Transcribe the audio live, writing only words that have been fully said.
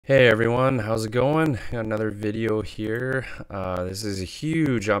Hey everyone, how's it going? Got another video here. This is a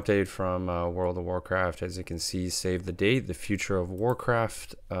huge update from World of Warcraft. As you can see, save the date, the future of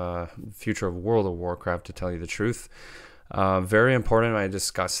Warcraft, future of World of Warcraft, to tell you the truth. Very important. I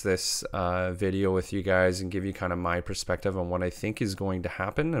discuss this video with you guys and give you kind of my perspective on what I think is going to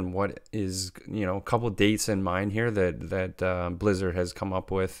happen and what is, a couple dates in mind here that Blizzard has come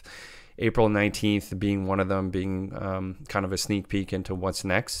up with. April 19th being one of them, being kind of a sneak peek into what's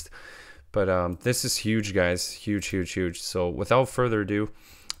next. But this is huge, guys. Huge, huge, huge. So without further ado,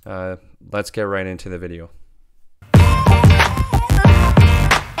 let's get right into the video.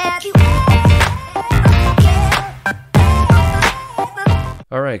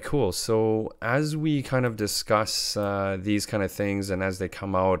 All right, cool. So as we kind of discuss these kind of things and as they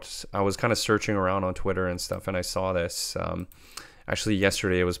come out, I was kind of searching around on Twitter and stuff, and I saw this. Actually,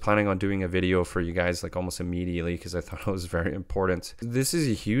 yesterday I was planning on doing a video for you guys like almost immediately because I thought it was very important. This is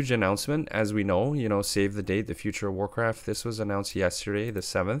a huge announcement, as we know, save the date, the future of Warcraft. This was announced yesterday, the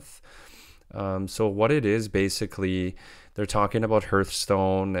 7th. So what it is, basically, they're talking about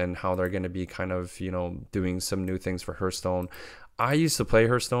Hearthstone and how they're going to be kind of, doing some new things for Hearthstone. I used to play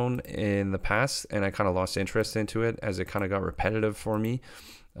Hearthstone in the past and I kind of lost interest into it as it kind of got repetitive for me.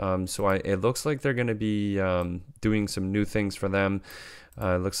 It looks like they're going to be doing some new things for them.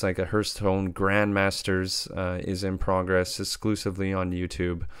 It looks like a Hearthstone Grandmasters is in progress exclusively on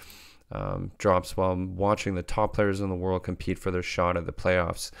YouTube. Drops while watching the top players in the world compete for their shot at the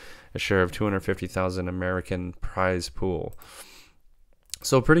playoffs. A share of 250,000 American prize pool.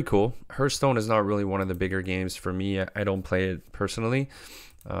 So pretty cool. Hearthstone is not really one of the bigger games for me. I don't play it personally,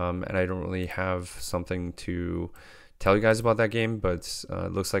 and I don't really have something to tell you guys about that game, but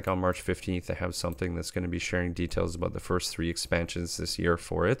it looks like on March 15th they have something that's going to be sharing details about the first 3 expansions this year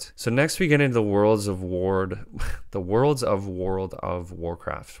for it. So next we get into the worlds of World of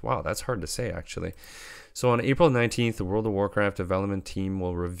Warcraft. Wow, that's hard to say actually. So on April 19th, the World of Warcraft development team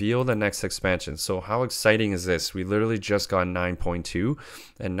will reveal the next expansion. So how exciting is this? We literally just got 9.2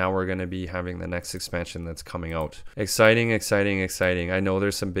 and now we're going to be having the next expansion that's coming out. Exciting, exciting, exciting. I know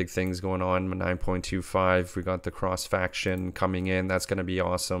there's some big things going on. 9.25, we got the cross faction coming in. That's going to be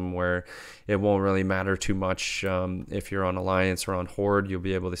awesome, where it won't really matter too much if you're on Alliance or on Horde. You'll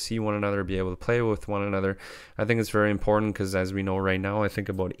be able to see one another, be able to play with one another. I think it's very important because, as we know right now, I think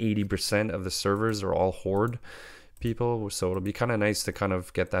about 80% of the servers are all Horde people, so it'll be kind of nice to kind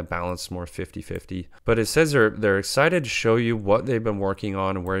of get that balance more 50-50. But it says they're excited to show you what they've been working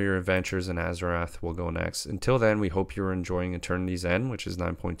on and where your adventures in Azeroth will go next. Until then, we hope you're enjoying Eternity's End, which is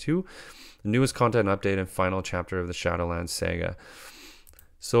 9.2, the newest content update and final chapter of the Shadowlands saga.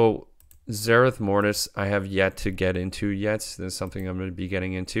 So Zereth Mortis I have yet to get into yet. This is something I'm going to be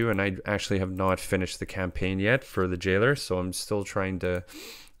getting into, and I actually have not finished the campaign yet for the Jailer, so I'm still trying to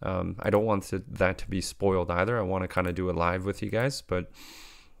I don't want that to be spoiled either. I want to kind of do it live with you guys, but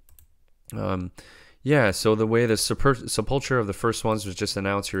yeah, so the way the Sepulture of the first ones was just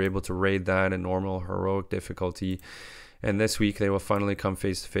announced, you're able to raid that in normal, heroic difficulty. And this week they will finally come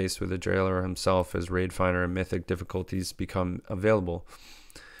face to face with the Jailer himself as Raid Finder and Mythic difficulties become available.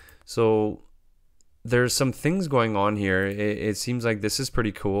 So there's some things going on here. It seems like this is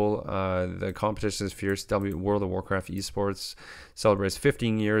pretty cool. The competition is fierce. World of Warcraft Esports celebrates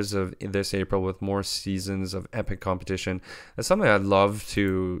 15 years of this April with more seasons of epic competition. That's something I'd love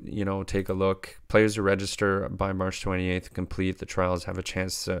to, take a look. Players who register by March 28th complete the trials have a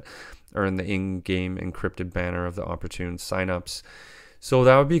chance to earn the in-game encrypted banner of the opportune signups. So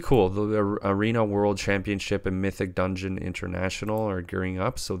that would be cool. The Arena World Championship and Mythic Dungeon International are gearing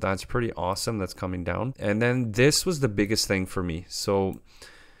up. So that's pretty awesome. That's coming down. And then this was the biggest thing for me. So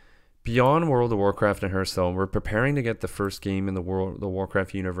beyond World of Warcraft and Hearthstone, we're preparing to get the first game in the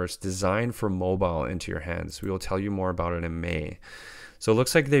Warcraft universe designed for mobile into your hands. We will tell you more about it in May. So it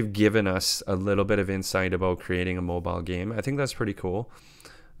looks like they've given us a little bit of insight about creating a mobile game. I think that's pretty cool.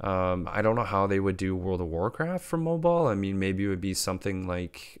 I don't know how they would do World of Warcraft for mobile. I mean, maybe it would be something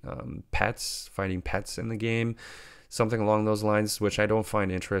like fighting pets in the game, something along those lines, which I don't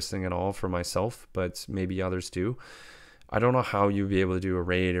find interesting at all for myself, but maybe others do. I don't know how you'd be able to do a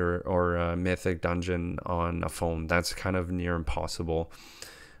raid or a Mythic Dungeon on a phone. That's kind of near impossible.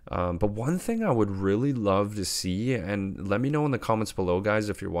 But one thing I would really love to see, and let me know in the comments below, guys,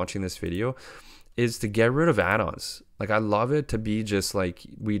 if you're watching this video, is to get rid of add-ons. Like, I love it to be just like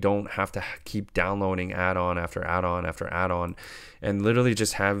we don't have to keep downloading add-on after add-on after add-on, and literally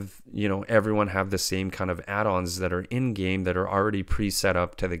just have, everyone have the same kind of add-ons that are in game that are already pre-set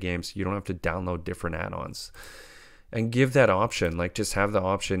up to the game, so you don't have to download different add-ons. and give that option. Like, just have the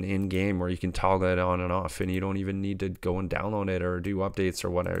option in game where you can toggle it on and off, and you don't even need to go and download it or do updates or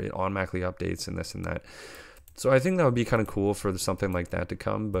whatever. It automatically updates and this and that. So I think that would be kind of cool for something like that to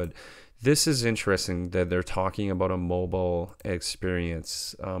come. But this is interesting that they're talking about a mobile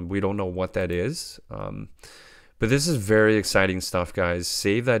experience. We don't know what that is. But this is very exciting stuff, guys.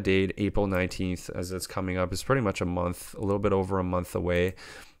 Save that date, April 19th, as it's coming up. It's pretty much a month, a little bit over a month away.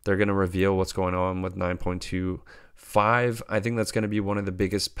 They're going to reveal what's going on with 9.25. I think that's going to be one of the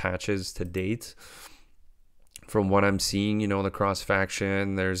biggest patches to date. From what I'm seeing, you know, the cross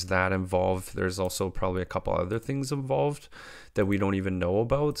faction, there's that involved. There's also probably a couple other things involved that we don't even know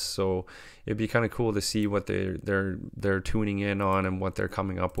about. So it'd be kind of cool to see what they're tuning in on and what they're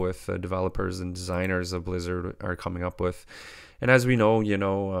coming up with. Developers and designers of Blizzard are coming up with. And as we know, you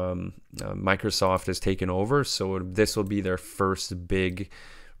know, Microsoft has taken over, so this will be their first big,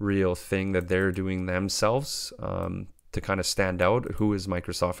 real thing that they're doing themselves to kind of stand out. Who is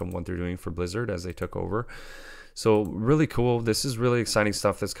Microsoft and what they're doing for Blizzard as they took over. So really cool. This is really exciting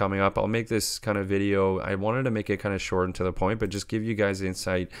stuff that's coming up. I'll make this kind of video. I wanted to make it kind of short and to the point, but just give you guys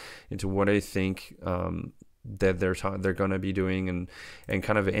insight into what I think that they're going to be doing, and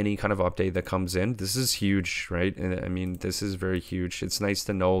kind of any kind of update that comes in. This is huge, right? And I mean, this is very huge. It's nice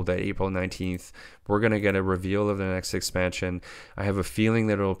to know that April 19th we're going to get a reveal of the next expansion. I have a feeling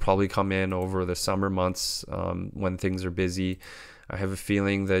that it'll probably come in over the summer months when things are busy. I have a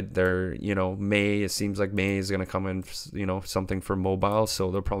feeling that they're, you know, May, it seems like May is going to come in, you know, something for mobile.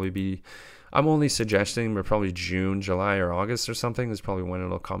 So they'll probably be, I'm only suggesting, but probably June, July, or August or something is probably when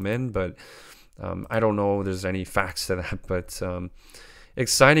it'll come in. But I don't know if there's any facts to that. But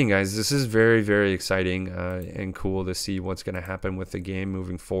exciting, guys. This is very, very exciting and cool to see what's going to happen with the game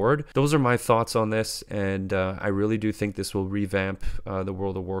moving forward. Those are my thoughts on this. And I really do think this will revamp the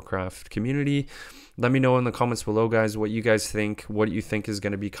World of Warcraft community. Let me know in the comments below, guys, what you guys think, what you think is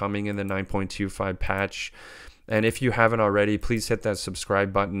going to be coming in the 9.25 patch. And if you haven't already, please hit that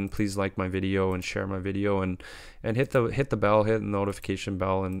subscribe button. Please like my video and share my video, and hit the bell, hit the notification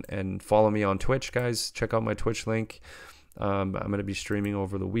bell, and follow me on Twitch, guys. Check out my Twitch link. I'm going to be streaming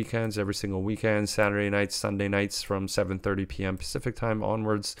over the weekends, every single weekend, Saturday nights, Sunday nights from 7:30 p.m. Pacific time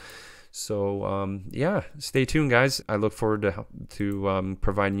onwards. So yeah, stay tuned, guys. I look forward to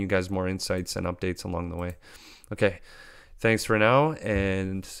providing you guys more insights and updates along the way. Okay, thanks for now,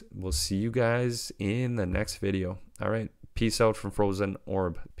 and we'll see you guys in the next video. All right, peace out from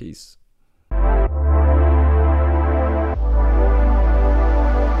PhrozenOrb. Peace.